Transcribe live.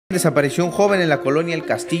Desapareció un joven en la colonia El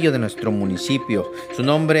Castillo de nuestro municipio. Su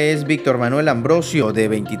nombre es Víctor Manuel AMBROSIO, de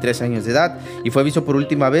 23 años de edad, y fue visto por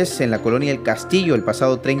última vez en la colonia El Castillo el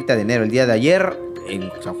pasado 30 de enero, el día de ayer,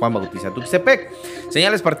 en San Juan Bautista, Tuxtepec.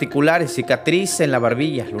 Señales particulares: cicatriz en la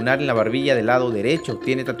barbilla, lunar en la barbilla del lado derecho,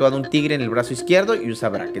 tiene tatuado un tigre en el brazo izquierdo y usa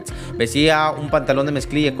brackets. Vestía un pantalón de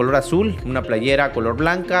mezclilla color azul, una playera color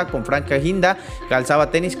blanca con franja guinda,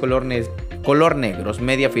 calzaba tenis color negros,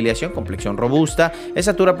 media afiliación, complexión robusta,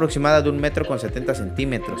 estatura aproximada de 1,70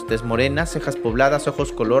 m, tez morena, cejas pobladas,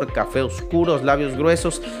 ojos color café oscuros, labios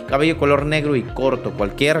gruesos, cabello color negro y corto.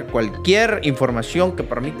 Cualquier información que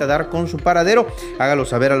permita dar con su paradero, hágalo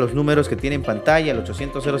saber a los números que tiene en pantalla, el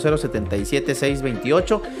 800 77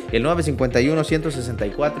 628, el 951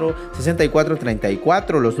 164 64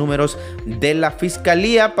 34, los números de la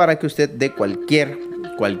fiscalía, para que usted dé cualquier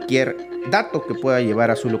dato que pueda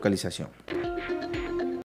llevar a su localización.